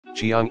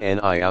Qiang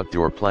Ni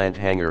Outdoor Plant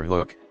Hanger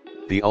Hook,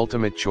 the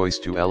ultimate choice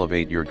to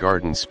elevate your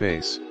garden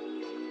space.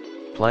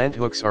 Plant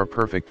hooks are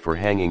perfect for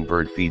hanging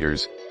bird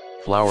feeders,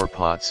 flower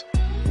pots,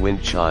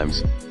 wind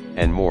chimes,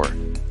 and more.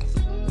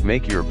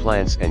 Make your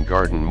plants and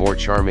garden more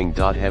charming.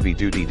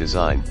 Heavy-duty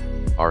design.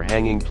 Our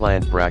hanging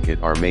plant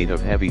bracket are made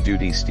of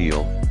heavy-duty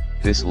steel.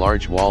 This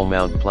large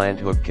wall-mount plant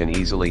hook can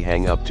easily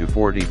hang up to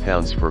 40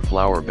 pounds for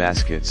flower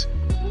baskets,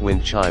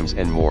 wind chimes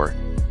and more,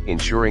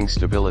 ensuring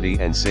stability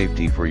and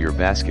safety for your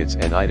baskets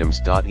and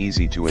items.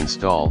 Easy to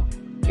install.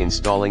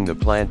 Installing the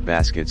plant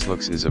baskets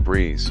hooks is a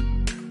breeze.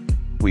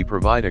 We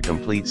provide a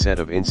complete set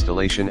of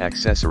installation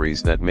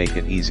accessories that make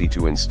it easy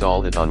to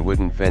install it on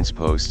wooden fence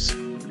posts,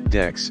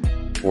 decks,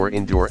 or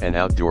indoor and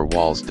outdoor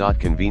walls.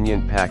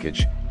 Convenient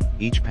package.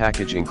 Each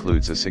package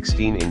includes a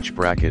 16-inch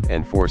bracket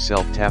and 4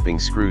 self-tapping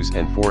screws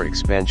and 4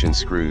 expansion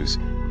screws,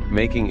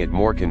 making it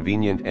more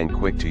convenient and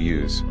quick to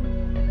use.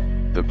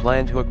 The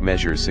plant hook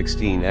measures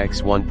 16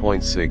 x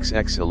 1.6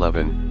 x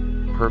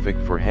 11,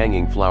 perfect for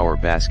hanging flower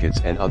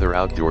baskets and other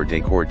outdoor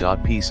decor.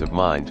 Peace of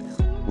mind.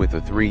 With a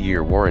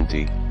 3-year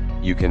warranty,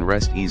 you can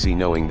rest easy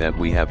knowing that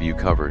we have you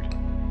covered.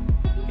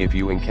 If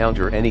you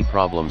encounter any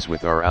problems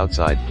with our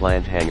outside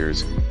plant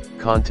hangers,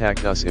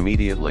 contact us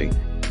immediately,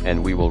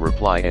 and we will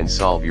reply and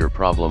solve your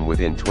problem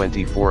within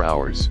 24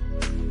 hours.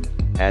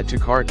 Add to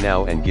cart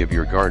now and give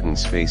your garden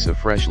space a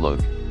fresh look.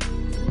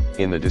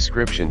 In the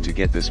description to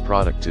get this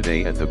product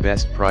today at the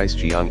best price.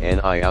 Qiang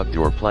Ni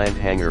Outdoor Plant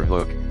Hanger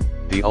Hook,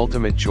 the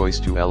ultimate choice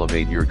to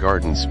elevate your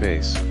garden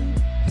space.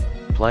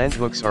 Plant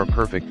hooks are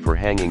perfect for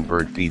hanging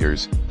bird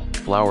feeders,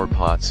 flower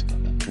pots,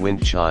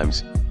 wind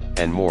chimes,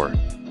 and more.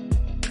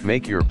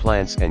 Make your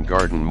plants and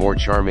garden more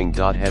charming.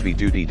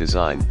 Heavy-duty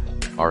design.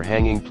 Our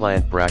hanging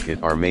plant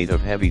bracket are made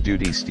of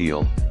heavy-duty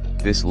steel.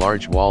 This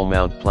large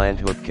wall-mount plant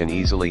hook can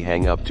easily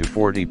hang up to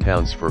 40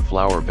 pounds for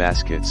flower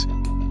baskets,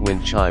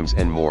 wind chimes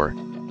and more,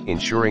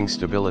 ensuring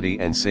stability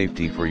and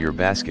safety for your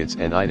baskets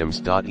and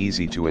items.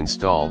 Easy to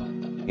install.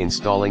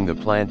 Installing the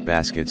plant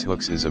baskets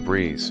hooks is a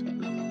breeze.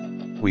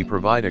 We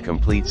provide a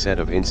complete set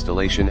of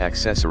installation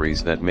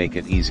accessories that make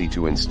it easy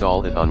to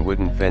install it on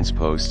wooden fence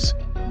posts,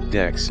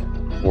 decks,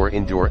 or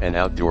indoor and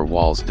outdoor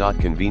walls.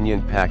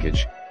 Convenient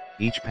package.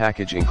 Each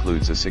package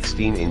includes a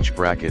 16-inch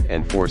bracket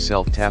and 4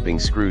 self-tapping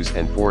screws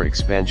and 4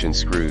 expansion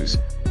screws,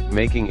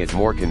 making it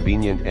more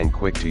convenient and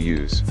quick to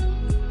use.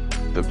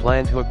 The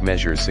plant hook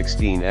measures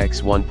 16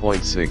 x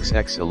 1.6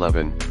 x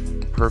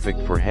 11,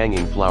 perfect for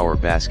hanging flower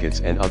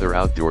baskets and other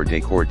outdoor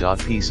decor.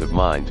 Peace of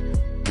mind.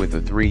 With a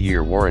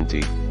 3-year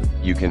warranty,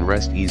 you can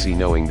rest easy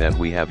knowing that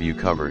we have you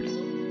covered.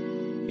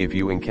 If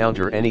you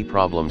encounter any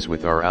problems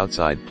with our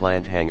outside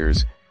plant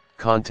hangers,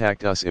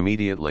 contact us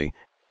immediately,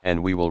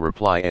 and we will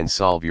reply and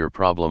solve your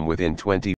problem within 24